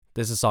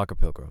This is Soccer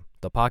Pilgrim,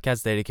 the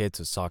podcast dedicated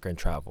to soccer and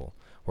travel,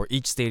 where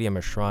each stadium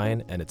is a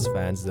shrine and its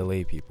fans the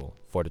lay people.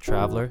 For the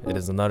traveler, it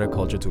is another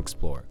culture to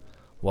explore.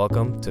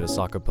 Welcome to the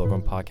Soccer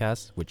Pilgrim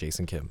podcast with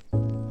Jason Kim.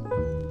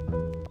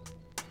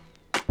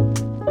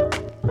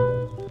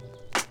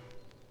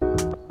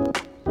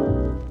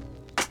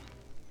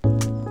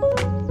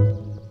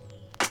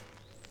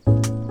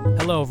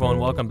 Hello everyone,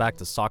 welcome back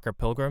to Soccer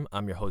Pilgrim.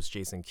 I'm your host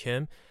Jason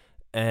Kim,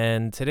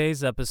 and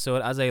today's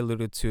episode, as I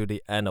alluded to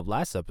the end of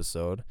last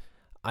episode,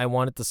 I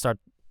wanted to start,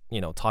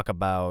 talk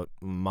about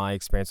my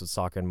experience with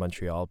soccer in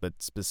Montreal, but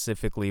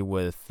specifically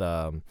with,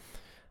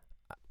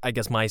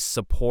 my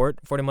support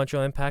for the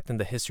Montreal Impact and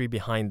the history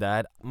behind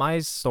that. My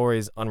story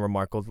is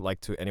unremarkable,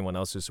 like to anyone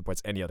else who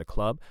supports any other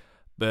club.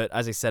 But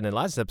as I said in the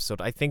last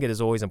episode, I think it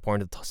is always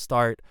important to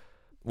start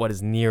what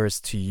is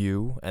nearest to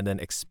you and then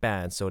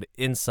expand, so the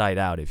inside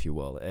out, if you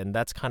will. And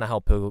that's kind of how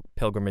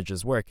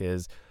pilgrimages work,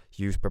 is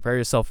you prepare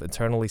yourself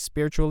internally,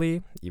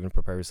 spiritually, even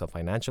prepare yourself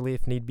financially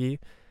if need be,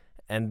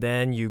 and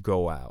then you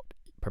go out.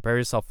 Prepare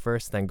yourself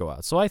first, then go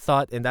out. So I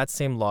thought, in that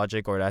same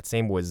logic or that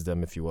same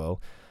wisdom, if you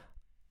will,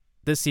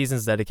 this season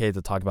is dedicated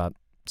to talk about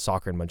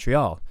soccer in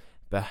Montreal.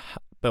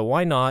 But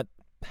why not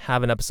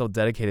have an episode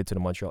dedicated to the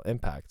Montreal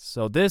Impact?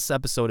 So this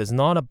episode is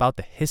not about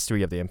the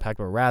history of the Impact,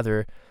 but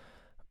rather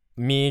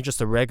me,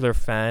 just a regular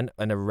fan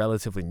and a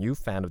relatively new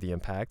fan of the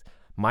Impact,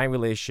 my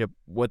relationship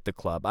with the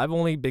club. I've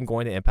only been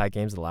going to Impact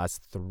games the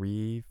last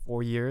 3-4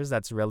 years.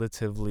 That's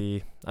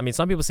relatively,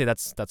 some people say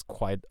that's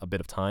quite a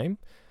bit of time,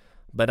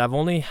 but I've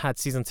only had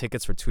season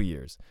tickets for 2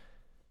 years.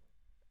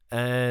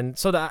 And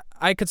so that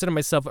I consider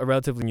myself a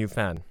relatively new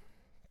fan.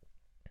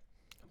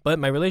 But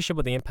my relationship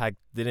with the Impact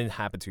didn't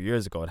happen 2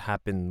 years ago. It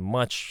happened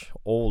much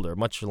older,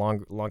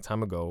 long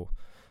time ago.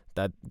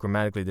 That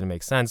grammatically didn't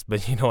make sense,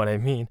 but you know what I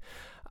mean.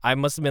 I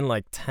must have been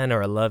like 10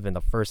 or 11 the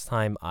first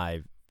time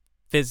I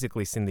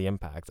physically seen the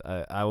Impact.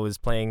 I was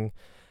playing,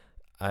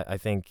 I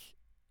think,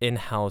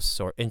 in-house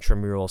or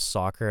intramural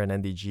soccer at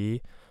NDG,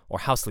 or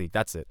House League,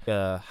 that's it.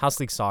 House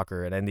League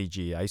soccer at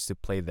NDG. I used to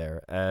play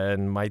there.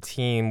 And my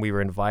team, we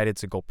were invited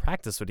to go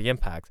practice with the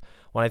Impact.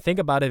 When I think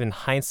about it in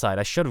hindsight,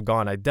 I should have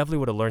gone. I definitely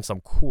would have learned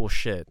some cool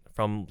shit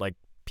from like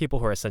people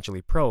who are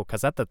essentially pro,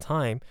 because at the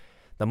time,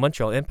 the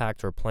Montreal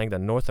Impact were playing the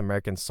North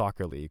American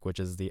Soccer League, which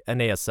is the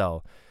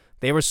NASL.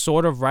 They were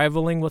sort of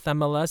rivaling with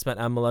MLS, but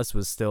MLS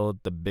was still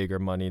the bigger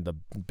money, the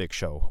big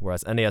show,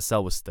 whereas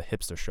NASL was the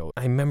hipster show.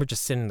 I remember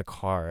just sitting in the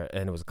car,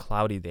 and it was a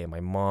cloudy day. My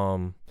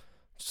mom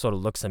sort of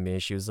looks at me,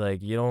 and she was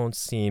like, "You don't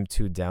seem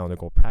too down to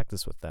go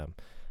practice with them."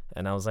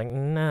 And I was like,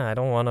 "Nah, I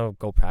don't want to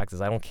go practice.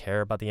 I don't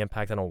care about the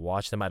Impact. I don't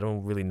watch them. I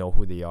don't really know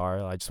who they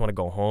are. I just want to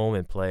go home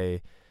and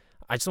play.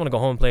 I just want to go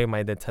home and play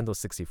my Nintendo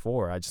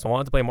 64. I just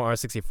wanted to play Mario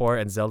 64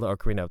 and Zelda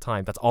Ocarina of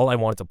Time. That's all I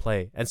wanted to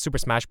play. And Super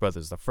Smash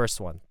Brothers, the first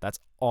one. That's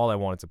all I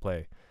wanted to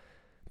play.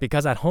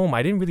 Because at home,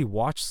 I didn't really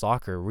watch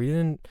soccer. We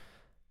didn't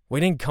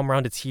come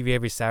around to TV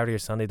every Saturday or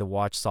Sunday to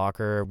watch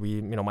soccer.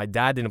 My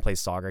dad didn't play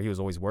soccer. He was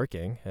always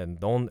working.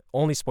 And the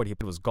only sport he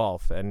played was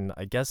golf. And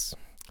I guess,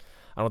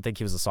 I don't think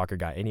he was a soccer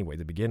guy anyway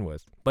to begin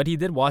with. But he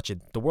did watch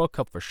it. The World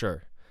Cup for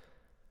sure.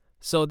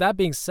 So that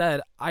being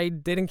said, I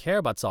didn't care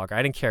about soccer.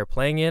 I didn't care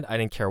playing it. I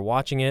didn't care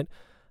watching it.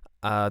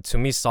 To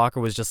me, soccer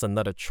was just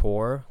another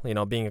chore.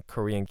 Being a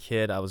Korean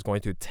kid, I was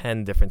going through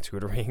 10 different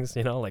tutorings,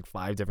 like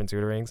 5 different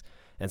tutorings.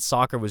 And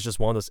soccer was just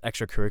one of those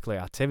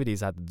extracurricular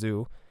activities I had to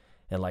do.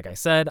 And like I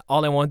said,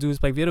 all I want to do is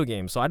play video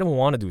games. So I didn't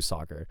want to do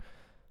soccer.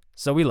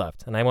 So we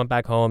left. And I went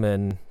back home,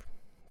 and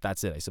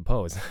that's it, I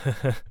suppose.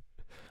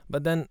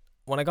 But then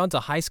when I got into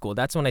high school,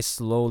 that's when I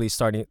slowly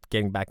started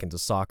getting back into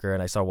soccer,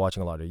 and I started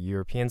watching a lot of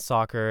European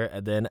soccer.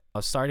 And then I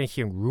was starting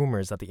hearing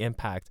rumors that the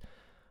Impact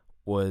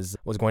was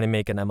going to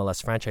make an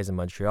MLS franchise in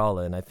Montreal.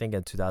 And I think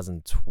in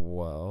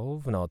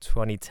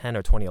 2010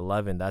 or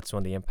 2011, that's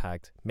when the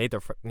Impact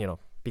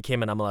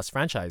became an MLS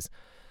franchise.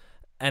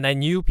 And I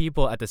knew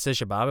people at the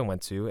Sishabab I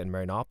went to in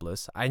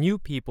Marianopolis. I knew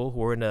people who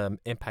were in the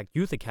Impact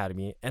Youth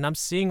Academy, and I'm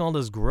seeing all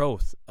this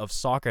growth of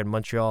soccer in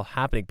Montreal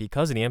happening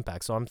because of the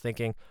Impact. So I'm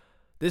thinking,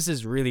 this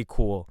is really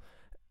cool.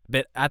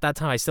 But at that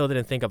time, I still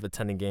didn't think of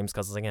attending games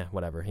because I was like,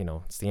 whatever,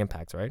 it's the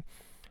Impact, right?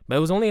 But it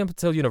was only up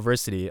until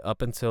university,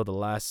 up until the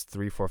last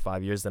 3, 4,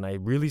 5 years, then I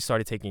really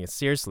started taking it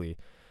seriously.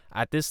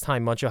 At this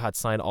time, Montreal had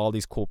signed all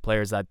these cool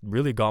players that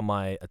really got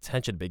my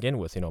attention to begin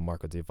with.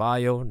 Marco Di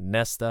Vaio,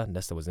 Nesta.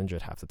 Nesta was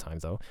injured half the time,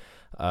 though.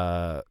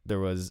 There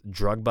was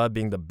Drogba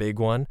being the big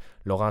one,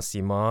 Laurent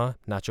Simon,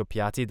 Nacho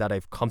Piatti, that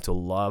I've come to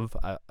love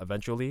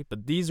eventually.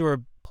 But these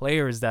were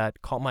players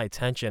that caught my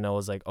attention. I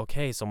was like,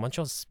 okay, so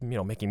Montreal's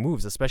making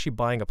moves, especially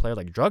buying a player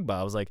like Drogba.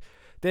 I was like,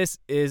 this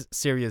is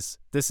serious.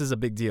 This is a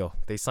big deal.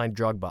 They signed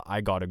Drogba.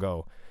 I gotta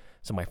go.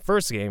 So my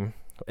first game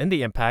in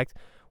the Impact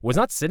was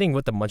not sitting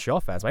with the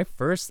Montreal fans. My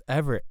first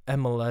ever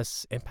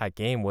MLS Impact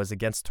game was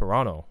against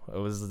Toronto. It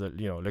was the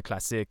Le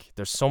Classique.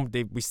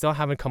 We still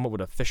haven't come up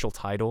with an official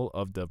title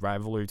of the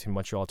rivalry between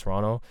Montreal and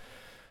Toronto.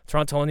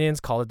 Torontonians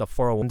call it the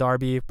 401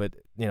 derby, but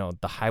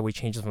the highway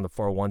changes from the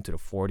 401 to the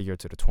 40 or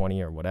to the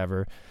 20 or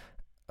whatever.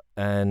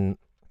 And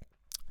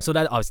so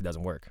that obviously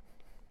doesn't work.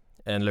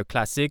 And Le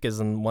Classique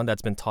is one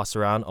that's been tossed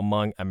around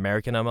among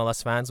American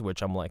MLS fans,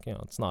 which I'm like,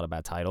 it's not a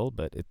bad title,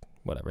 but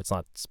whatever. It's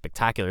not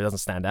spectacular. It doesn't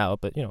stand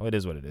out, but it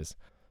is what it is.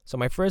 So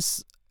my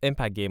first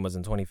Impact game was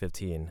in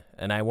 2015,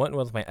 and I went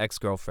with my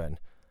ex-girlfriend.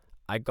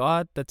 I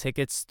got the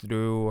tickets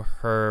through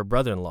her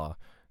brother-in-law.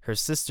 Her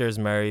sister's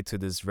married to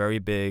this very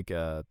big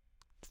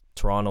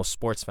Toronto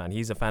sports fan.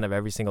 He's a fan of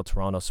every single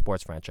Toronto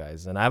sports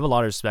franchise, and I have a lot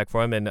of respect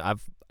for him, and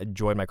I've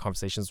enjoyed my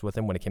conversations with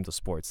him when it came to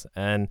sports.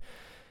 And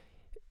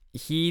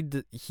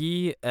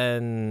he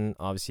and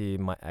obviously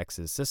my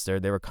ex's sister,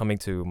 they were coming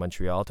to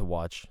Montreal to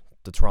watch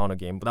the Toronto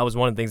game. But that was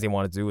one of the things they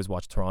wanted to do, was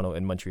watch Toronto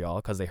in Montreal,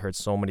 because they heard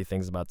so many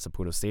things about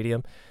Saputo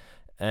Stadium.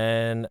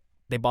 And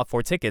they bought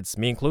 4 tickets,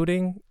 me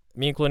including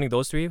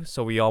those 3.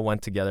 So we all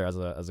went together as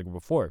a group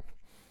of 4.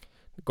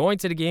 Going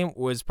to the game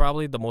was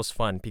probably the most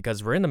fun,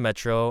 because we're in the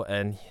metro,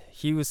 and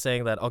he was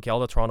saying that, okay, all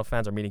the Toronto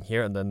fans are meeting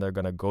here, and then they're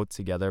gonna go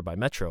together by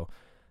metro.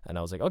 And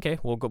I was like, okay,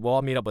 we'll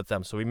all meet up with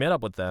them. So we met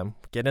up with them,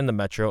 get in the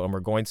metro, and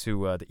we're going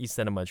to the east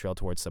end of Montreal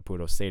towards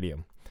Saputo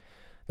Stadium.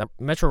 The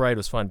metro ride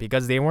was fun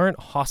because they weren't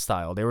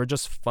hostile. They were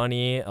just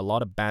funny, a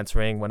lot of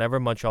bantering. Whenever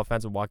Montreal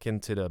fans would walk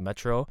into the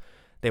metro,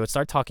 they would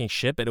start talking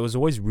shit, but it was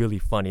always really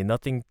funny.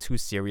 Nothing too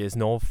serious,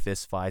 no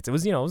fist fights. It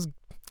was, it was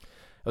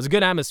a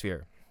good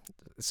atmosphere.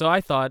 So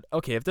I thought,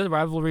 okay, if the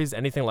rivalry is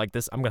anything like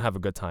this, I'm going to have a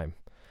good time.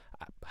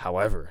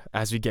 However,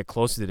 as we get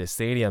closer to the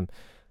stadium,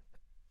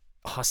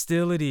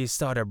 hostility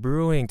started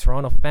brewing.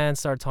 Toronto fans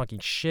started talking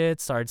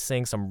shit, started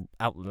saying some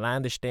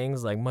outlandish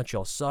things like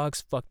Montreal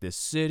sucks, fuck this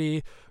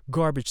city,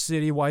 garbage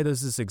city, why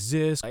does this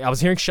exist? I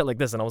was hearing shit like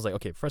this, and I was like,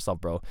 okay, first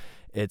off, bro,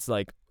 it's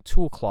like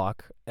 2:00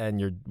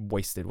 and you're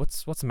wasted.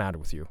 What's the matter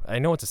with you? I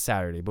know it's a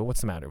Saturday, but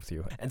what's the matter with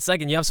you? And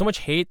second, you have so much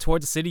hate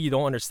towards the city you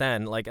don't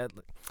understand.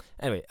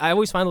 Anyway, I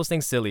always find those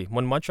things silly.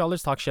 When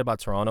Montrealers talk shit about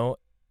Toronto,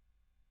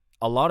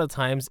 a lot of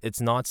times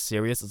it's not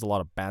serious, it's a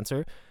lot of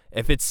banter.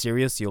 If it's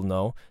serious, you'll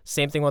know.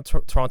 Same thing with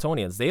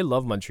Torontonians. They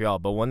love Montreal,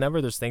 but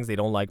whenever there's things they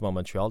don't like about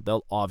Montreal,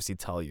 they'll obviously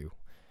tell you.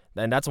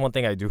 And that's one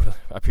thing I do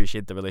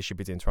appreciate the relationship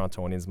between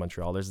Torontonians and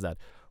Montrealers, is that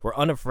we're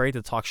unafraid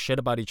to talk shit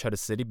about each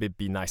other's city, but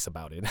be nice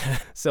about it.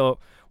 So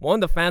one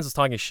of the fans was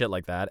talking shit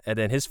like that, and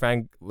then his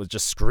friend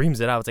just screams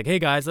it out. It's like, hey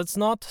guys, let's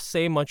not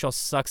say Montreal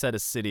sucks at a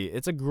city.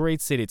 It's a great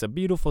city. It's a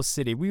beautiful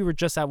city. We were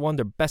just at one of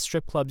their best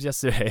strip clubs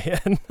yesterday.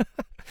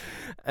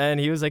 And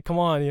he was like, come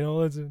on,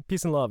 it's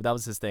peace and love. That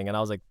was his thing. And I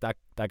was like,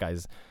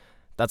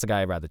 that's a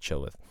guy I'd rather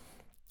chill with.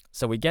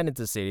 So we get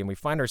into the stadium, we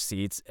find our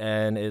seats,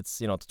 and it's,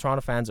 the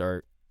Toronto fans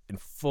are in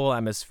full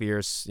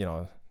atmospheres,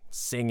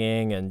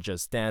 singing and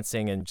just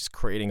dancing and just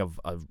creating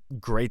a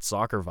great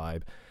soccer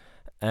vibe.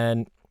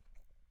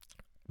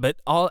 But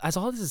as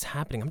all this is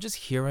happening, I'm just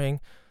hearing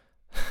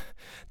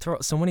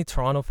so many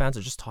Toronto fans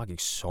are just talking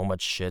so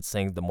much shit,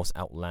 saying the most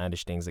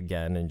outlandish things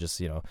again, and just,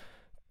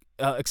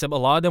 except a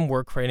lot of them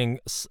were creating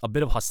a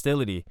bit of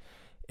hostility.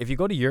 If you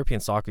go to European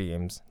soccer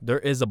games, there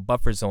is a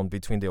buffer zone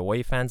between the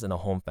away fans and the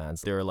home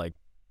fans. They're like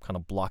kind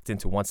of blocked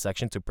into one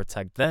section to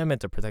protect them and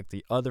to protect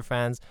the other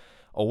fans.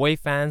 Away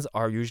fans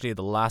are usually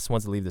the last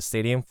ones to leave the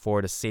stadium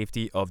for the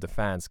safety of the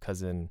fans,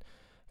 because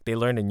they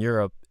learned in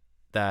Europe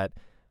that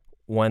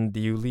when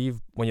you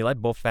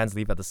let both fans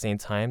leave at the same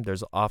time,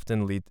 it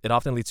often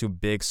leads to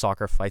big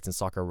soccer fights and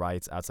soccer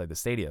riots outside the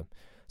stadium.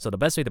 So the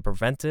best way to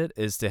prevent it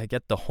is to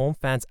get the home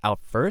fans out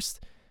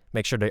first,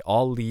 make sure they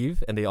all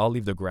leave and they all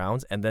leave the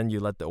grounds, and then you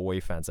let the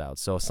away fans out.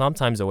 So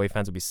sometimes the away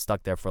fans will be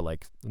stuck there for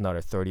like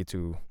another 30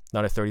 to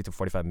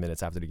 45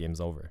 minutes after the game's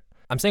over.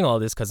 I'm saying all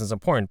this because it's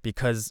important,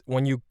 because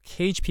when you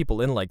cage people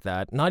in like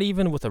that, not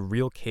even with a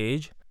real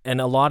cage, and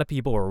a lot of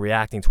people were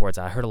reacting towards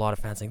it. I heard a lot of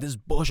fans saying, this is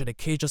bullshit, they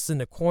cage us in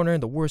the corner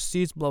in the worst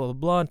seats, blah, blah,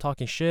 blah, and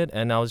talking shit.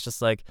 And I was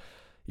just like,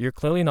 you're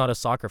clearly not a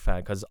soccer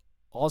fan, because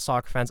all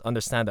soccer fans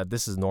understand that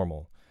this is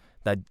normal,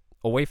 that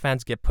away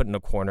fans get put in a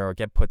corner or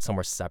get put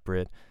somewhere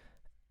separate,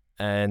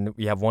 and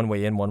we have one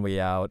way in, one way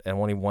out, and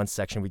only one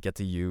section we get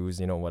to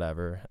use,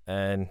 whatever.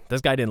 And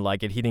this guy didn't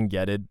like it. He didn't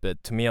get it.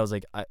 But to me, I was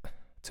like,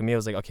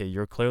 okay,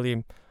 you're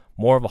clearly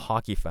more of a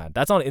hockey fan.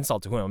 That's not an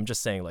insult to him. I'm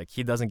just saying,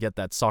 he doesn't get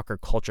that soccer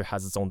culture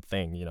has its own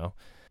thing,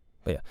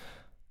 But yeah.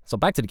 So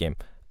back to the game.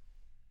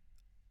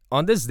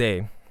 On this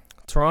day,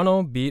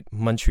 Toronto beat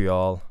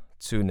Montreal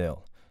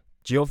 2-0.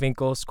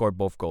 Giovinco scored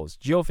both goals.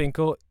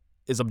 Giovinco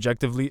is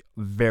objectively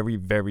very,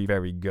 very,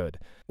 very good.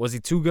 Was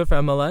he too good for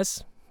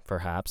MLS?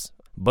 Perhaps.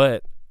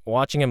 But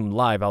watching him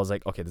live, I was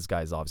like, okay, this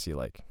guy is obviously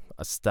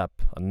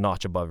a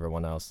notch above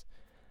everyone else.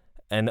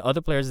 And the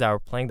other players that were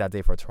playing that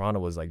day for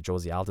Toronto was like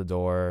Josie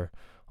Altidore,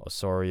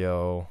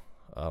 Osorio,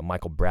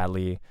 Michael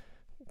Bradley.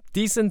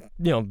 Decent,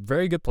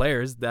 very good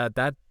players.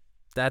 That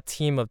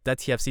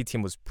TFC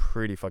team was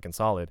pretty fucking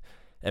solid.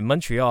 In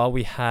Montreal,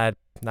 we had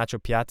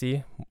Nacho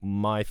Piatti,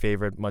 my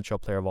favorite Montreal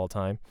player of all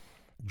time.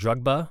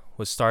 Drogba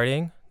was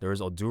starting. There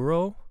was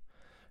Oduro.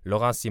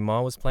 Laurent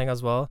Simon was playing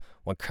as well.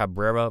 When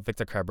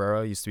Victor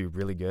Cabrera used to be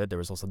really good. There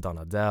was also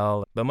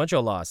Donadel. But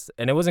Montreal lost,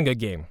 and it wasn't a good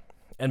game.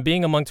 And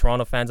being among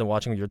Toronto fans and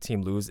watching your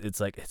team lose,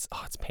 it's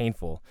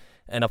painful.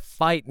 and a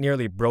fight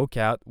nearly broke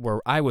out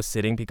where I was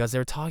sitting because they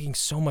were talking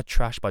so much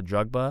trash about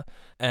Drogba.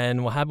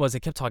 And what happened was they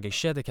kept talking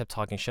shit. They kept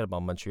talking shit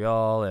about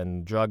Montreal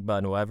and Drogba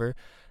and whoever.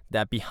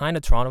 That behind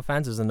the Toronto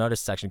fans, there's another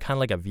section, kind of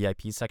like a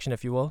VIP section,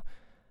 if you will,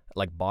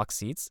 like box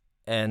seats.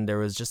 And there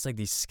was just like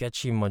these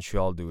sketchy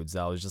Montreal dudes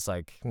that was just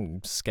like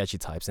sketchy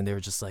types. And they were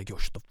just like, yo,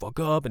 shut the fuck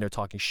up. And they're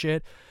talking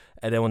shit.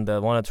 And then when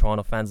one of the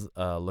Toronto fans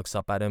looks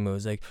up at him, it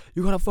was like,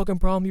 you got a fucking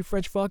problem, you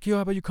French fuck you?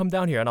 How about you come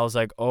down here? And I was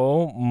like,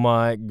 oh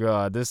my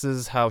God, this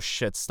is how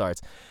shit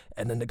starts.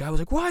 And then the guy was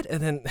like, what?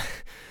 And then,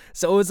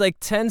 so it was like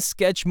 10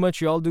 sketch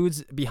Montreal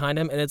dudes behind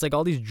him. And it's like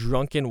all these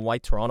drunken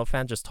white Toronto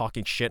fans just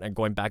talking shit and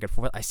going back and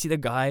forth. I see the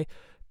guy,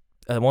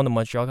 one of the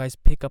Montreal guys,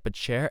 pick up a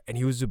chair. And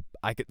he was,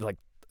 I could like,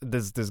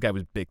 this guy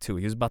was big too.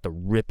 He was about to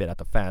rip it at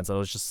the fans. I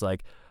was just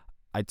like,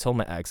 I told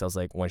my ex, I was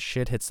like, when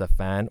shit hits the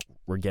fan,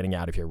 we're getting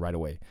out of here right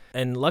away.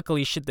 And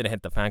luckily, shit didn't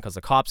hit the fan because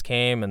the cops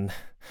came. And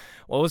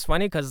what was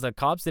funny, because the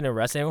cops didn't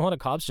arrest anyone. The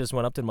cops just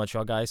went up to the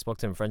Montreal guy, spoke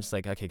to him in French,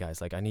 like, okay, guys,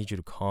 like, I need you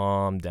to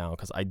calm down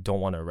because I don't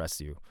want to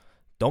arrest you.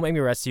 Don't make me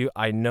arrest you.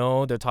 I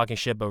know they're talking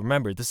shit, but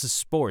remember, this is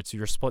sports.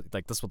 You're supposed,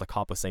 like, this is what the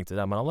cop was saying to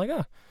them. And I'm like,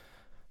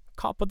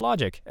 cop with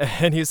logic.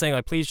 And he was saying,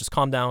 like, please just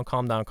calm down.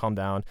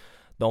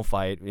 Don't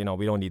fight. You know,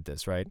 we don't need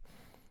this, right?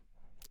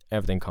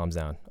 Everything calms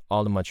down.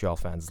 All the Montreal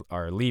fans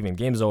are leaving.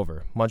 Game's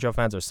over. Montreal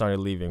fans are starting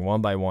leaving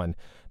one by one.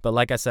 But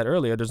like I said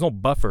earlier, there's no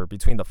buffer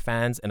between the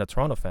fans and the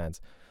Toronto fans.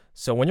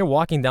 So when you're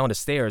walking down the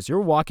stairs, you're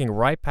walking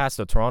right past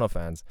the Toronto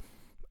fans.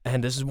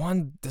 And this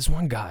one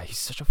guy, he's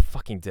such a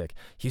fucking dick.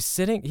 He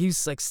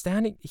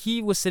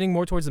was sitting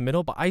more towards the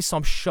middle, but I saw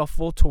him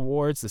shuffle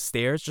towards the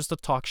stairs just to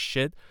talk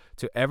shit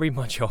to every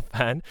Montreal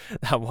fan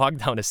that walked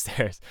down the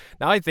stairs.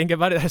 Now I think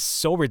about it, that's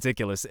so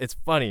ridiculous. It's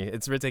funny.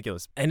 It's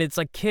ridiculous. And it's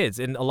like kids.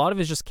 And a lot of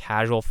it's just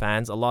casual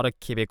fans. A lot of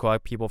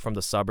Quebecois people from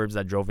the suburbs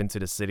that drove into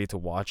the city to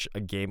watch a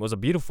game. It was a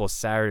beautiful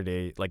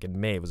Saturday, like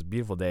in May. It was a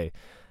beautiful day.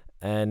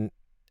 And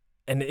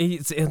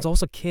it's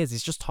also kids.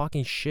 He's just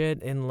talking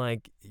shit and,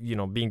 like, you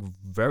know, being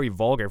very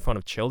vulgar in front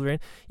of children.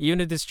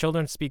 Even if these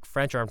children speak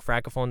French or are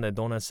francophone that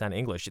don't understand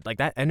English, like,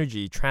 that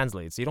energy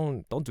translates. You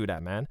don't do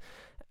that, man.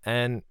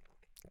 And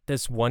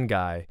this one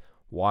guy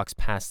walks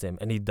past him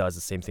and he does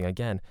the same thing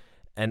again.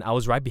 And I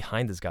was right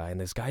behind this guy,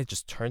 and this guy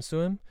just turns to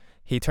him.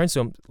 He turns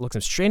to him, looks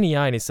him straight in the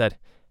eye, and he said,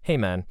 "Hey,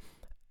 man,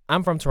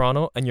 I'm from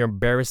Toronto and you're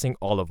embarrassing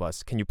all of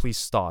us. Can you please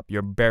stop?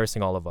 You're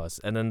embarrassing all of us."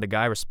 And then the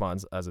guy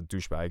responds as a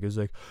douchebag. He's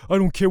like, "I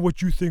don't care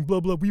what you think, blah,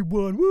 blah, we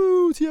won,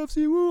 woo,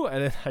 TFC, woo."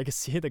 And then I could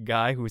see the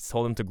guy who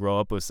told him to grow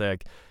up was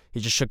like, he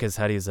just shook his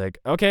head. He's like,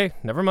 "Okay,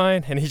 never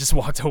mind." And he just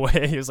walked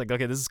away. He was like,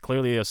 "Okay, this is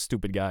clearly a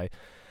stupid guy."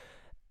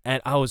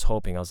 And I was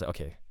hoping, I was like,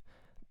 okay,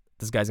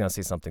 this guy's going to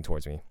say something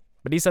towards me.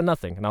 But he said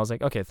nothing. And I was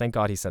like, okay, thank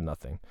God he said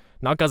nothing.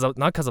 Not because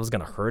I was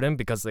going to hurt him,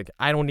 because, like,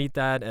 I don't need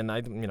that. And I,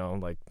 you know,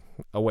 like,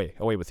 away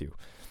with you.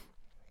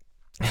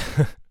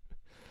 So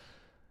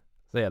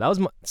yeah,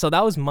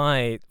 that was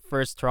my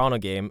first Toronto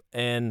game.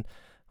 And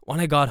when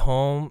I got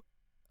home,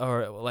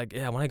 when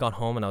I got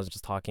home and I was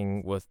just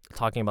talking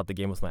about the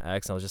game with my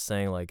ex, I was just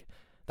saying, like,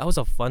 that was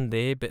a fun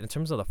day, but in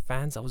terms of the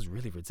fans, that was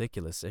really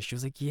ridiculous. And she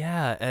was like,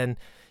 yeah. And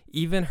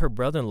even her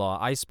brother-in-law,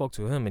 I spoke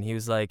to him and he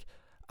was like,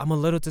 I'm a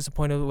little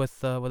disappointed with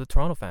the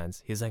Toronto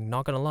fans. He's like,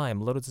 not gonna lie,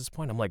 I'm a little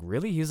disappointed. I'm like,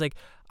 really? He's like,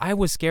 I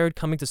was scared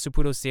coming to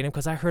Saputo Stadium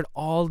because I heard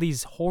all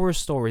these horror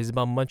stories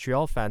about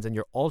Montreal fans and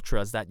your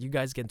ultras, that you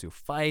guys get into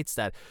fights,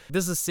 that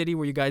this is a city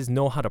where you guys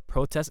know how to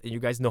protest and you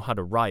guys know how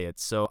to riot.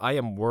 So I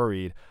am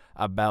worried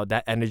about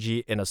that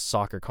energy in a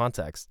soccer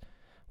context,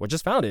 which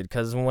is founded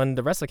because when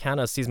the rest of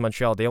Canada sees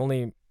Montreal, they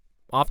only,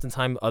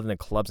 oftentimes, other than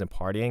clubs and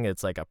partying,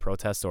 it's like a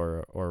protest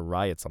or a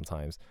riot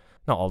sometimes.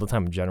 Not all the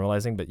time, I'm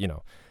generalizing, but you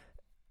know.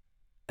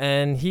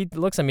 And he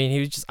looks at me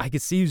and I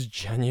could see he was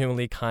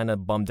genuinely kind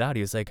of bummed out.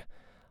 He was like,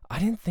 I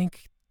didn't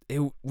think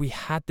we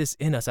had this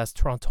in us as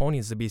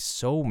Torontonians to be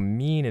so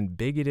mean and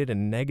bigoted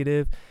and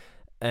negative.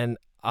 And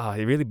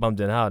he really bummed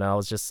it out. And I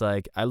was just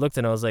like, I looked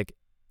and I was like,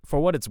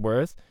 for what it's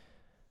worth,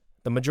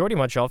 the majority of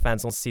Montreal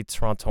fans don't see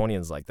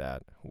Torontonians like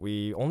that.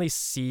 We only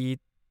see,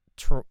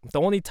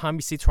 the only time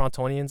we see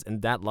Torontonians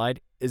in that light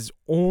is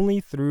only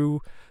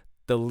through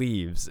the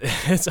Leaves.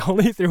 It's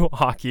only through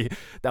hockey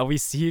that we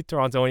see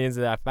Torontonians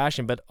in that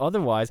fashion. But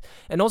otherwise,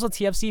 and also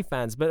TFC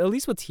fans, but at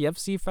least with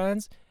TFC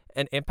fans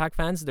and Impact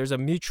fans, there's a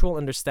mutual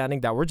understanding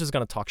that we're just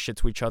going to talk shit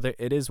to each other.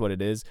 It is what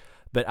it is.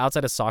 But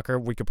outside of soccer,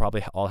 we could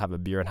probably all have a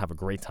beer and have a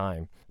great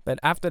time. But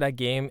after that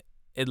game,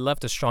 it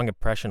left a strong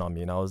impression on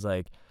me. And I was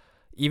like,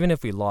 even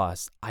if we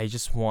lost, I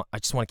just want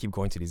to keep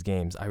going to these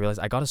games. I realized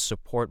I got to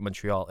support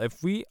Montreal.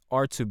 If we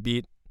are to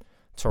beat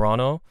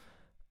Toronto,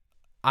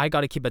 I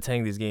got to keep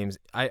attending these games.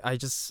 I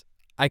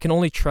can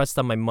only trust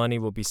that my money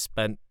will be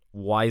spent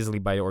wisely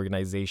by the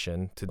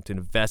organization to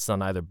invest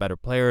on either better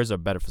players or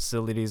better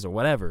facilities or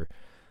whatever.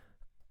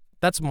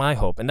 That's my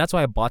hope. And that's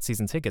why I bought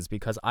season tickets,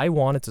 because I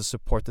wanted to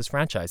support this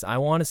franchise. I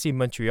want to see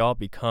Montreal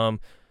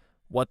become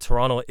what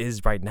Toronto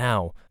is right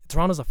now.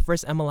 Toronto's the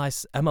first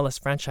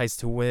MLS franchise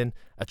to win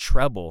a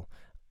treble.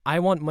 I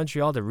want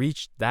Montreal to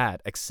reach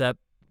that, except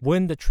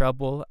win the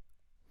treble.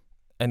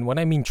 And when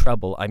I mean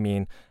treble, I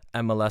mean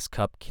MLS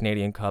Cup,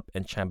 Canadian Cup,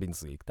 and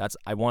Champions League.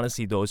 I want to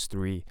see those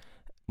three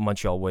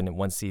Montreal win in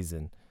one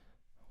season.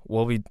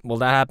 Will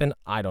that happen?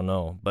 I don't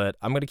know, but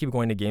I'm gonna keep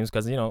going to games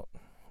because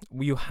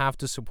you have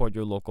to support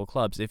your local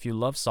clubs. If you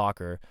love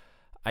soccer,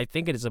 I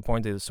think it is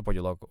important to support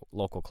your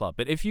local club.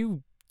 But if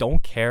you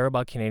don't care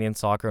about Canadian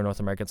soccer or North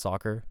American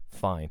soccer,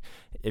 fine.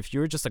 If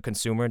you're just a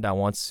consumer that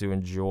wants to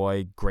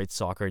enjoy great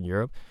soccer in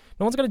Europe,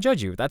 no one's gonna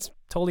judge you. That's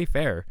totally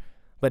fair.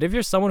 But if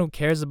you're someone who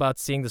cares about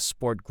seeing the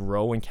sport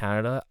grow in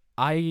Canada,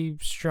 I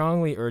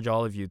strongly urge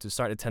all of you to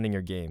start attending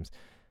your games.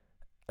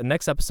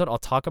 Next episode, I'll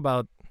talk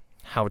about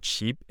how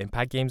cheap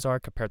Impact games are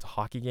compared to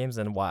hockey games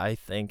and why I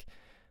think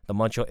the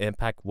Montreal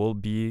Impact will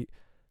be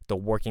the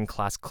working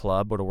class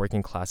club or the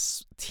working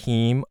class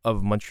team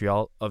of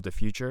Montreal of the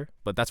future.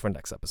 But that's for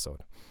next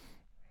episode.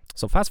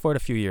 So fast forward a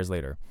few years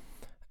later,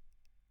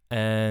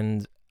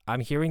 and I'm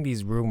hearing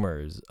these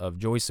rumors of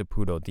Joey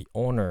Saputo, the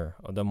owner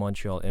of the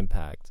Montreal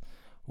Impact,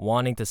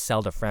 wanting to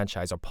sell the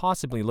franchise or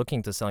possibly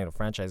looking to selling the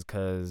franchise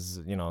because,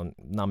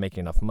 not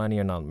making enough money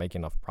or not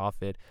making enough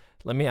profit.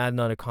 Let me add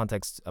another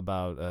context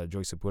about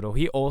Joey Saputo.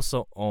 He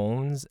also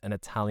owns an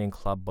Italian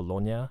club,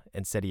 Bologna,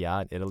 in Serie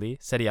A in Italy.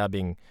 Serie A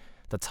being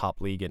the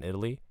top league in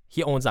Italy.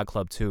 He owns that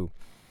club too.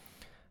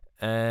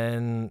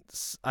 And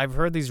I've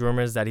heard these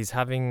rumors that he's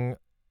having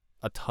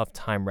a tough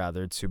time,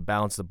 rather, to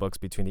balance the books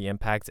between the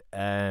Impact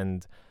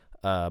and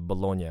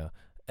Bologna.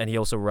 And he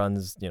also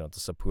runs, the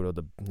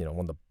Saputo, one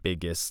of the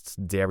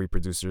biggest dairy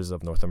producers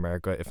of North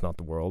America, if not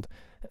the world.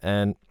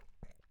 And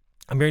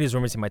I'm hearing these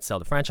rumors he might sell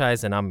the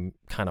franchise, and I'm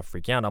kind of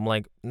freaking out. I'm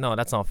like, no,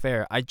 that's not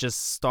fair. I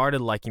just started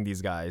liking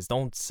these guys.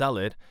 Don't sell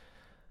it.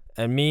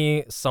 And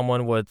me,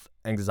 someone with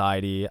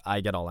anxiety,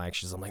 I get all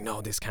anxious. I'm like,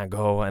 no, this can't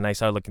go. And I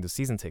started looking to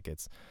season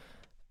tickets.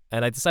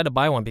 And I decided to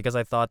buy one because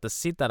I thought the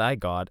seat that I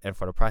got and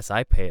for the price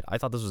I paid, I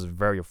thought this was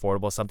very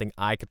affordable, something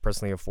I could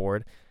personally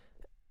afford.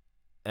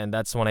 And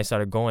that's when I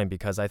started going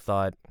because I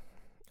thought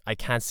I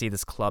can't see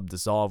this club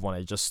dissolve when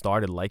I just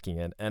started liking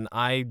it. And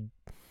I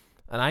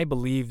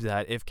believe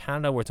that if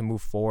Canada were to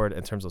move forward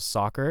in terms of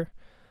soccer,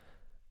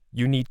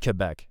 you need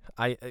Quebec.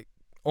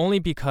 Only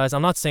because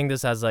I'm not saying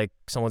this as like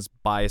someone's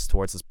biased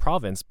towards this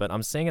province, but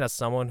I'm saying it as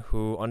someone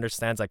who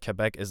understands that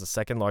Quebec is the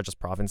second largest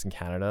province in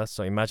Canada.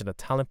 So imagine the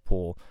talent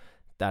pool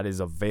that is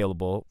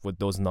available with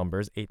those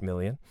numbers, 8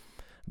 million.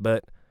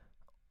 But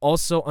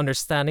also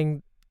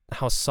understanding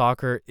how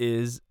soccer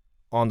is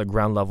on the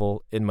ground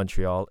level in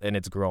Montreal, and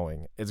it's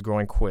growing. It's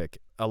growing quick.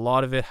 A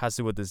lot of it has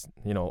to do with this,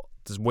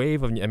 this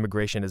wave of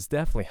immigration is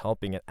definitely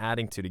helping and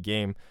adding to the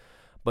game.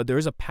 But there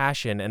is a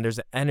passion and there's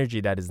an energy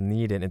that is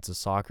needed into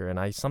soccer. And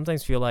I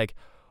sometimes feel like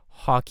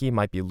hockey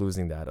might be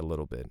losing that a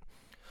little bit.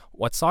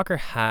 What soccer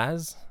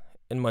has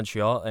in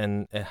Montreal,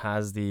 and it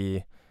has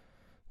the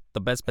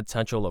best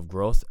potential of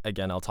growth.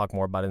 Again, I'll talk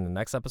more about it in the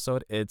next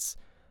episode. It's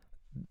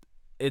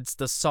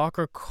the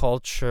soccer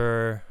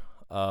culture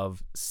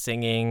of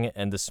singing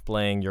and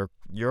displaying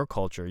your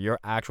culture, your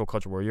actual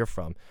culture, where you're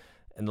from.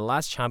 In the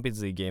last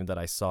Champions League game that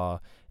I saw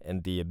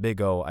in the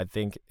Big O, I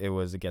think it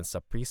was against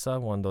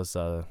Saprissa, one of those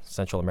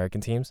Central American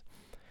teams.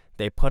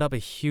 They put up a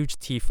huge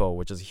tifo,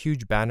 which is a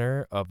huge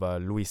banner of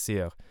Louis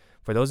Cyr.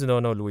 For those who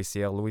don't know Louis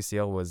Cyr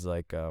was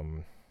like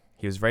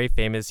he was very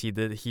famous. He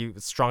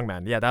was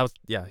strongman.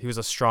 He was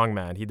a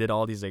strongman. He did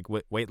all these like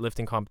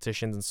weightlifting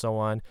competitions and so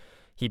on.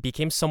 He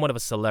became somewhat of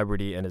a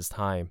celebrity in his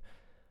time.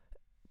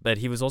 But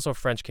he was also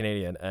French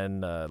Canadian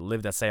and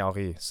lived at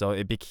Saint-Henri. So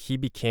he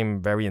became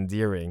very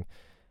endearing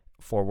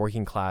for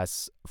working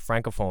class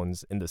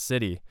francophones in the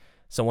city.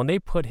 So when they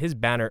put his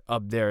banner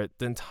up there,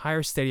 the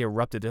entire stadium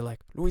erupted. They're like,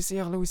 Louis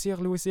Cyr, Louis Cyr,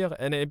 Louis Cyr.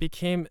 And it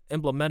became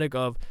emblematic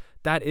of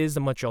that is the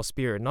Montreal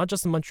spirit. Not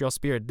just the Montreal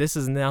spirit. This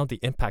is now the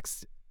impact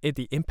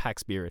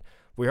spirit.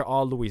 We're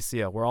all Louis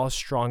Cyr. We're all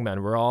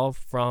strongmen. We're all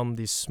from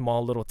these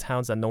small little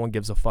towns that no one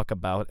gives a fuck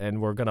about.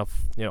 And we're going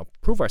to,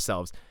 prove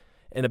ourselves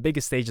in the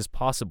biggest stages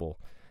possible.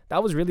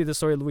 That was really the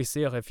story of Louis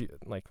Cyr,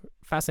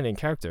 fascinating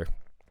character.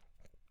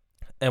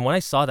 And when I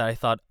saw that, I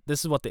thought, this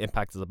is what the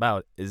impact is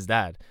about, is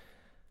that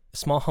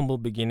small, humble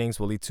beginnings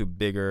will lead to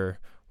bigger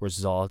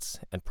results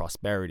and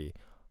prosperity.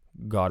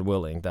 God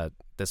willing that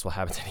this will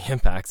happen to the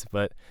impact.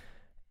 But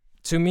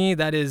to me,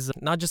 that is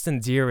not just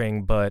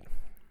endearing, but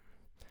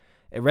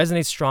it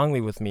resonates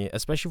strongly with me,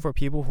 especially for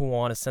people who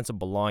want a sense of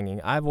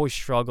belonging. I've always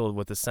struggled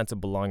with a sense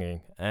of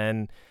belonging.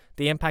 And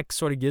the impact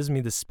sort of gives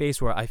me the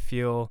space where I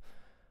feel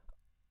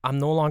I'm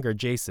no longer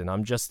Jason.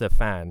 I'm just a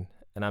fan.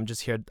 And I'm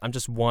just here. I'm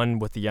just one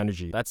with the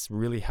energy. That's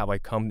really how I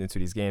come into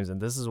these games.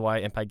 And this is why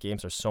Impact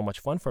games are so much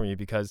fun for me,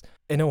 because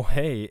in a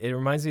way, it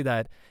reminds me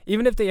that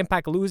even if the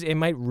Impact lose, it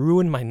might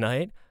ruin my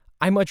night.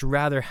 I much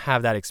rather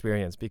have that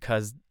experience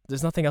because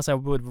there's nothing else I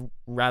would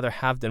rather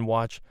have than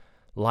watch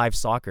live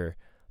soccer.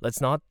 Let's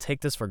not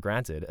take this for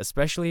granted.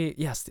 Especially,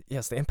 yes,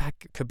 the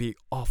Impact could be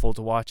awful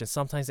to watch. And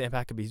sometimes the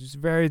Impact could be just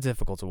very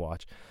difficult to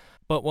watch.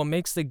 But what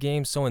makes the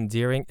game so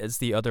endearing is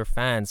the other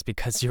fans,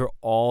 because you're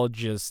all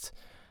just...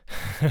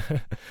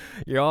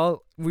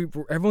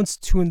 everyone's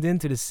tuned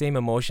into the same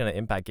emotion at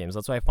Impact games.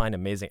 That's what I find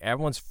amazing.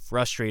 Everyone's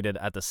frustrated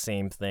at the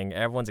same thing.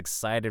 Everyone's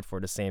excited for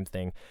the same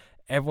thing.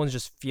 everyone's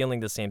just feeling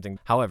the same thing.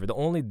 However, the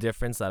only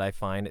difference that I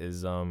find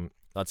is,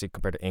 let's say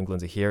compared to England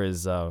to here,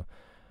 is a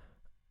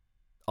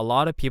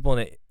lot of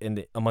people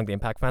among the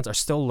Impact fans are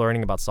still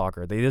learning about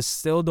soccer. They just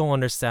still don't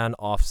understand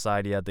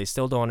offside yet. They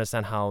still don't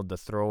understand how the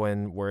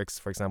throw-in works.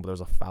 For example,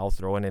 there's a foul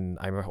throw-in, and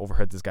I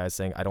overheard this guy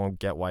saying, "I don't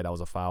get why that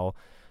was a foul,"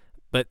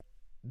 but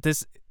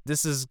this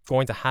is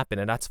going to happen,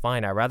 and that's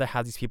fine. I'd rather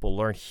have these people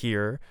learn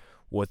here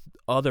with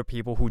other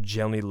people who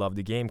genuinely love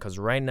the game, because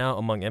right now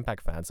among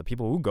Impact fans, the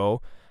people who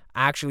go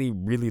actually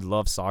really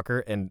love soccer,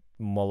 and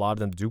a lot of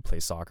them do play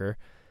soccer.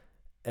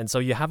 And so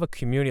you have a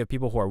community of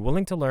people who are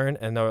willing to learn,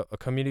 and a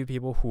community of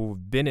people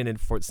who've been in it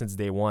since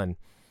day one.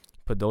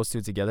 Put those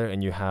two together,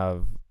 and you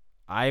have,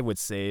 I would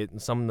say,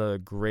 some of the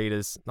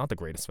greatest, not the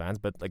greatest fans,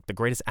 but like the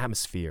greatest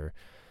atmosphere.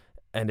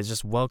 And it's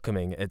just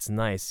welcoming. It's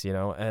nice, you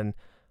know. And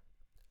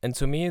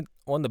to me,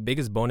 one of the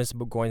biggest bonuses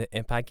about going to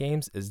Impact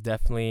games is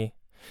definitely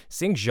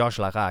seeing Josh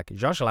Larac.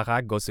 Josh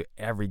Larac goes to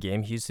every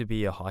game. He used to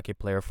be a hockey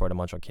player for the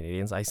Montreal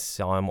Canadiens. I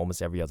saw him almost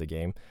every other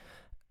game.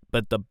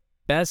 But the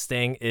best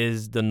thing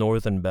is the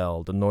Northern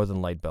Bell, the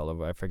Northern Light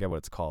Bell. I forget what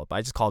it's called, but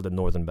I just call it the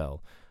Northern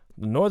Bell.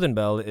 The Northern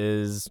Bell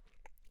is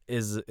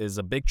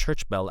a big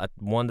church bell at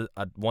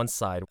one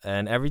side,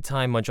 and every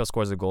time Montreal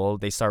scores a goal,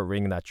 they start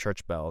ringing that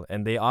church bell,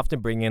 and they often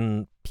bring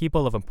in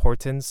people of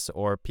importance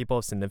or people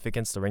of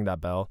significance to ring that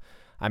bell.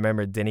 I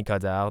remember Denis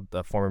Coderre,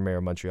 the former mayor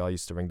of Montreal,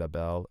 used to ring that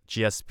bell.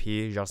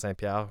 GSP, Georges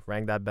Saint-Pierre,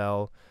 rang that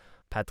bell.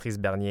 Patrice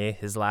Bernier,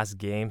 his last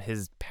game,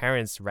 his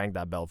parents rang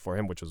that bell for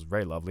him, which was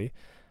very lovely.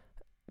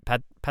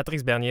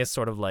 Patrice Bernier is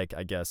sort of like,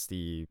 I guess,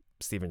 the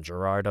Steven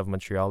Gerrard of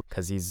Montreal,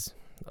 because he's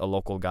a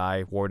local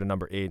guy, wore the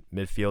number 8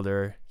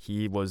 midfielder.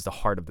 He was the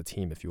heart of the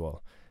team, if you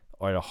will,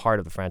 or the heart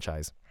of the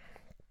franchise.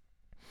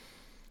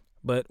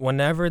 But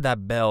whenever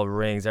that bell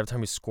rings, every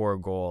time we score a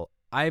goal,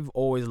 I've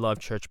always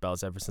loved church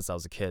bells ever since I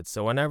was a kid.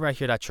 So whenever I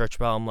hear that church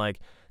bell, I'm like,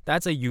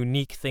 that's a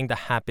unique thing that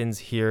happens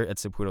here at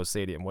Saputo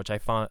Stadium, which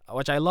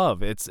I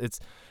love. It's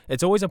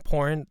always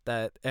important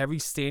that every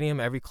stadium,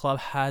 every club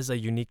has a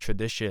unique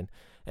tradition.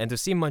 And to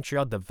see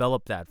Montreal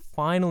develop that,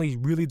 finally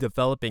really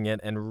developing it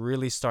and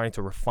really starting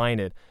to refine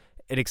it,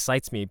 it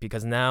excites me,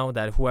 because now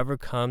that whoever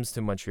comes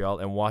to Montreal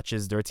and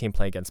watches their team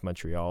play against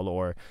Montreal,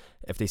 or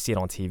if they see it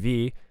on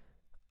TV,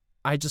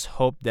 I just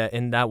hope that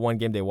in that one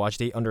game they watch,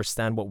 they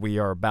understand what we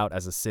are about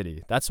as a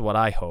city. That's what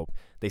I hope.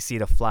 They see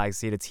the flag,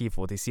 see the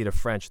tifo, they see the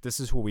French.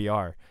 This is who we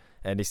are.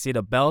 And they see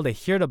the bell, they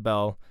hear the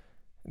bell.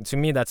 To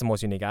me, that's the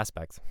most unique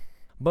aspect.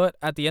 But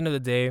at the end of the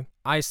day,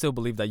 I still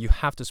believe that you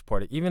have to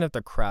support it. Even if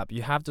they're crap,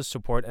 you have to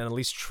support and at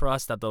least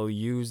trust that they'll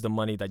use the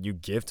money that you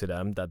give to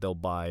them, that they'll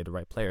buy the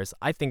right players.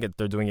 I think that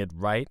they're doing it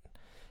right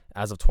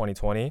as of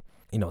 2020.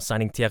 You know,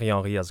 signing Thierry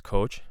Henry as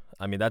coach.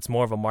 I mean, that's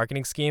more of a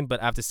marketing scheme.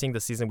 But after seeing the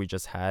season we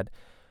just had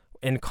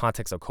in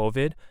context of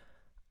COVID,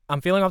 I'm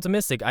feeling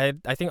optimistic. I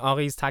think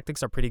Henry's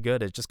tactics are pretty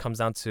good. It just comes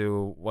down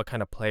to what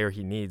kind of player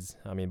he needs.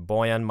 I mean,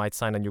 Boyan might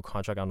sign a new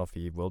contract. I don't know if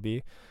he will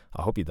be.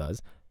 I hope he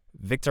does.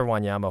 Victor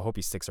Wanyama, I hope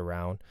he sticks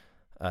around.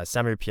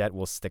 Samuel Piette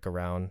will stick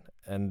around.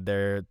 And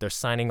they're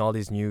signing all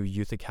these new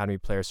youth academy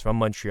players from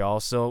Montreal.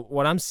 So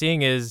what I'm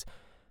seeing is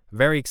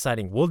very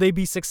exciting. Will they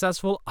be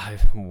successful? I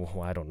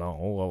don't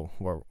know.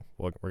 Well,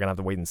 we're going to have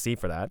to wait and see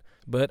for that.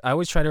 But I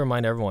always try to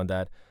remind everyone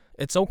that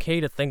it's okay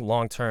to think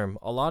long term.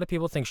 A lot of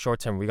people think short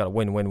term, we got to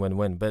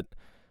win. But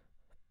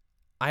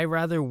I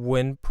rather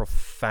win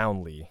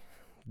profoundly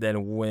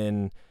than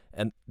win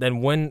and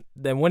then win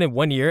in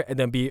 1 year and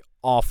then be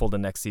awful the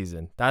next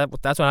season. That's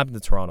what happened to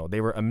Toronto.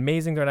 They were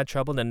amazing during that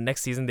trouble, and then the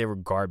next season they were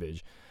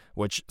garbage,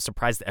 which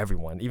surprised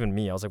everyone, even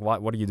me. I was like,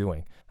 what are you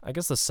doing? I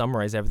guess to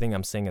summarize everything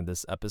I'm saying in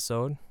this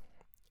episode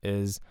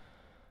is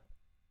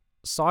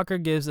soccer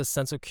gives a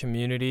sense of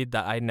community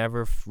that I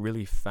never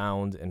really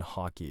found in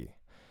hockey.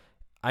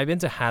 I've been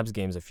to Habs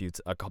games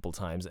a couple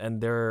times,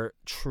 and they're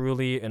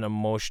truly an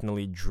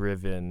emotionally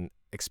driven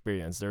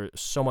experience. They're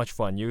so much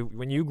fun.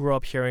 When you grow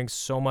up hearing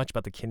so much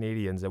about the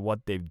Canadians and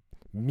what they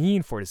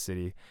mean for the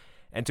city,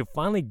 and to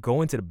finally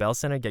go into the Bell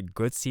Center, get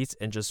good seats,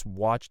 and just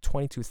watch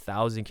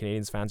 22,000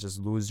 Canadians fans just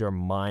lose their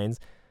minds.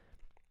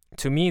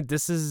 To me,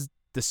 this is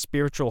the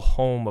spiritual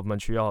home of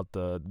Montreal,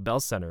 the Bell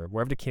Center,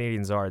 wherever the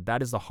Canadians are.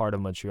 That is the heart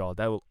of Montreal.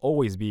 That will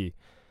always be.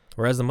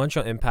 Whereas the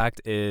Montreal Impact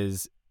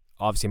is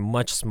obviously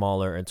much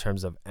smaller in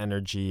terms of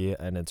energy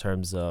and in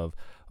terms of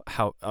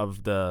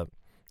the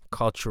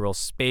cultural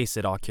space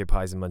it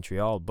occupies in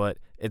Montreal, but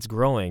it's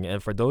growing.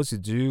 And for those who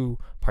do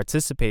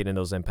participate in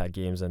those Impact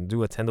games and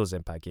do attend those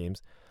Impact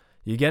games,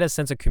 you get a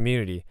sense of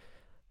community.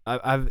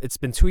 It's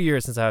been 2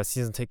 years since I have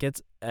season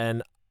tickets,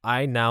 and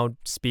I now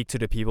speak to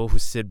the people who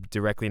sit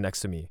directly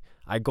next to me.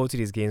 I go to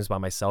these games by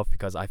myself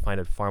because I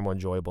find it far more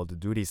enjoyable to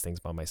do these things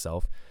by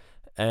myself.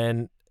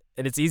 And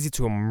it's easy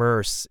to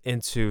immerse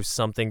into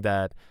something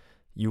that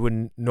you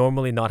would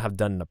normally not have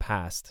done in the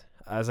past.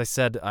 As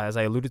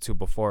I alluded to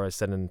before, I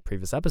said in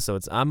previous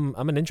episodes, I'm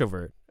an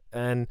introvert,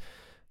 and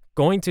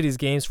going to these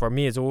games for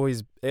me it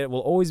will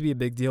always be a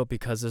big deal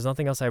because there's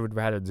nothing else I would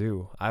rather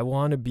do. I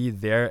want to be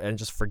there and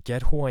just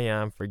forget who I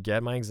am,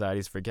 forget my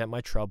anxieties, forget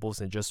my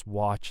troubles, and just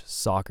watch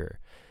soccer.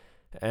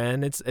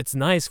 And it's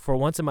nice. For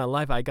once in my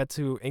life, I got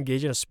to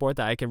engage in a sport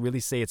that I can really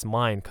say it's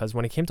mine. Because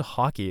when it came to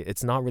hockey,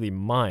 it's not really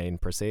mine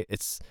per se.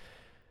 It's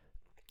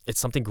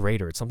something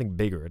greater. It's something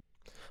bigger.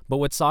 But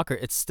with soccer,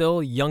 it's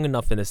still young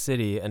enough in the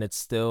city, and it's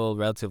still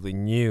relatively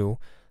new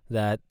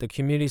that the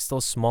community is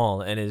still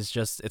small, and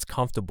it's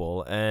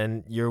comfortable,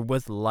 and you're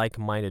with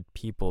like-minded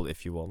people,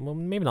 if you will. Well,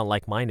 maybe not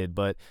like-minded,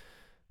 but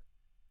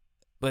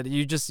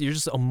you're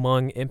just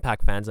among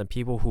Impact fans and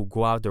people who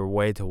go out their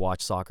way to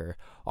watch soccer.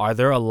 Are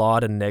there a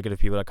lot of negative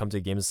people that come to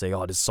the game and say,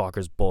 "Oh, this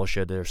soccer's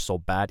bullshit. They're so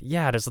bad"?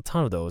 Yeah, there's a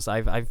ton of those.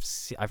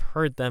 I've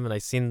heard them and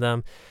I've seen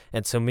them,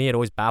 and to me, it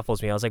always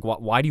baffles me. I was like,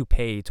 why do you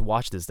pay to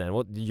watch this then?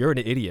 Well, you're an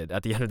idiot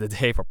at the end of the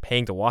day for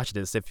paying to watch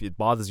this if it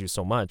bothers you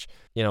so much.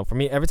 For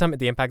me, every time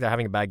the Impact are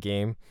having a bad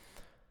game,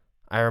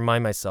 I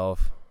remind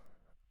myself,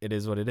 it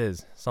is what it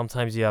is.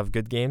 Sometimes you have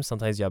good games,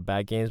 sometimes you have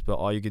bad games, but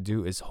all you could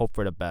do is hope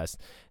for the best.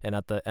 And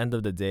at the end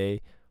of the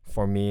day,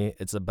 for me,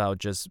 it's about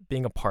just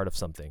being a part of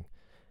something.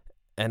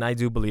 And I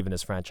do believe in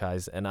this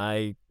franchise, and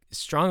I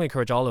strongly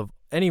encourage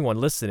anyone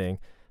listening,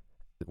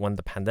 when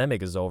the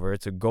pandemic is over,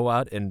 to go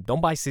out and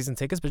don't buy season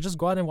tickets, but just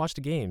go out and watch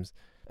the games.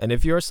 And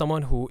if you're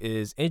someone who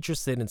is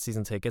interested in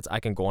season tickets, I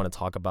can go on and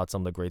talk about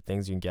some of the great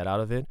things you can get out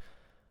of it.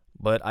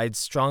 But I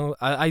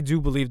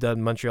do believe that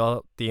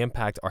Montreal, the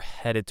Impact, are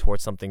headed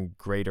towards something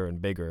greater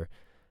and bigger,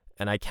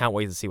 and I can't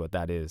wait to see what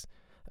that is.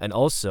 And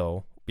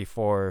also,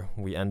 before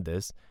we end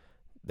this,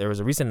 there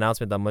was a recent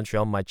announcement that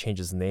Montreal might change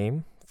its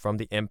name from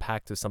the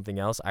Impact to something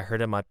else. I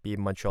heard it might be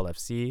Montreal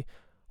FC,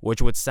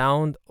 which would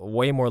sound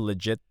way more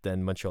legit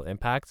than Montreal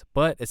Impact,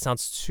 but it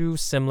sounds too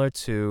similar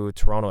to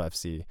Toronto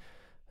FC.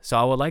 So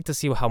I would like to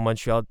see how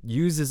Montreal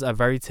uses a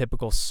very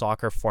typical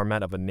soccer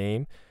format of a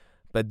name,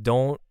 but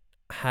don't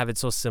have it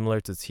so similar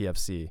to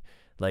TFC.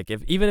 Like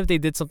even if they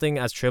did something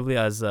as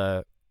trivial as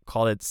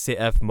call it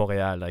CF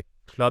Montréal, like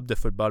Club de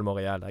Football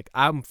Montréal, like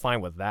I'm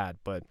fine with that,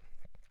 but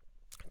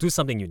do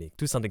something unique,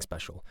 do something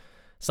special,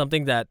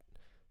 something that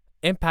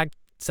Impact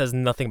says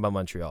nothing about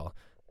Montreal.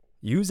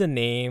 Use a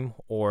name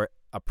or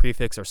a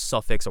prefix or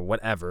suffix or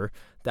whatever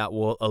that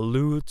will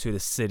allude to the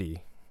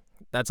city.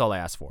 That's all I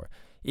ask for.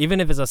 Even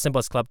if it's as simple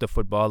as Club de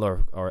Football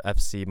or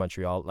FC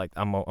Montreal, like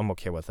I'm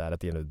okay with that at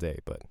the end of the day.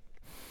 But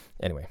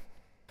anyway.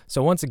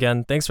 So once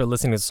again, thanks for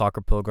listening to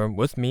Soccer Pilgrim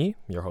with me,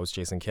 your host,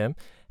 Jason Kim.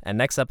 And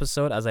next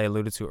episode, as I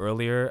alluded to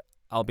earlier,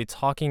 I'll be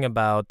talking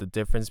about the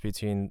difference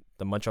between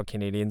the Montreal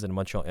Canadiens and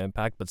Montreal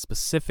Impact, but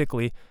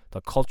specifically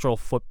the cultural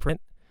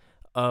footprint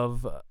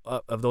of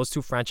those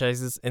two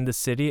franchises in the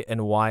city,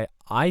 and why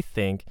I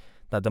think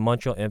that the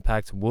Montreal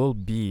Impact will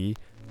be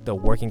the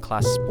working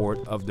class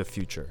sport of the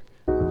future.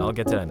 I'll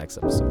get to that next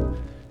episode.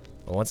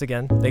 But once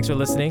again, thanks for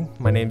listening.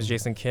 My name is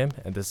Jason Kim,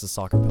 and this is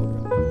Soccer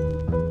Pilgrim.